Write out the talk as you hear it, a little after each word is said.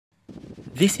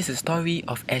This is a story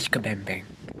of AchMovie,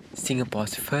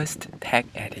 Singapore's first tech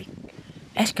addict.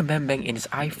 AchMovie and his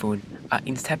iPhone are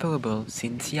inseparable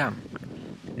since young.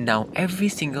 Now every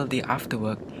single day after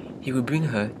work, he will bring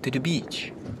her to the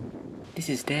beach. This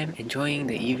is them enjoying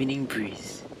the evening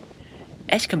breeze.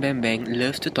 AchMovie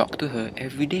loves to talk to her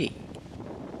every day.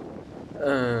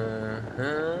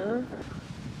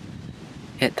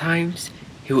 At times,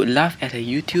 he would laugh at her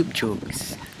YouTube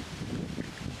jokes.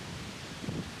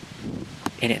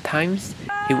 And at times,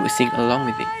 he would sing along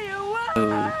with it.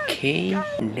 Okay,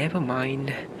 never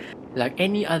mind. Like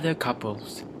any other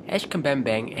couples,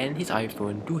 AchMovie and his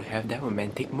iPhone do have their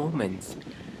romantic moments.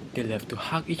 They love to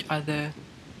hug each other.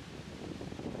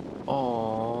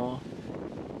 Aww.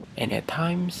 And at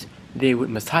times, they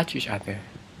would massage each other.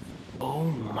 Oh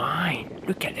my,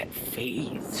 look at that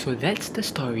face. So that's the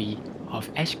story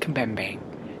of AchMovie,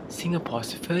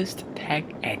 Singapore's first tech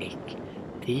addict.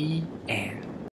 The end.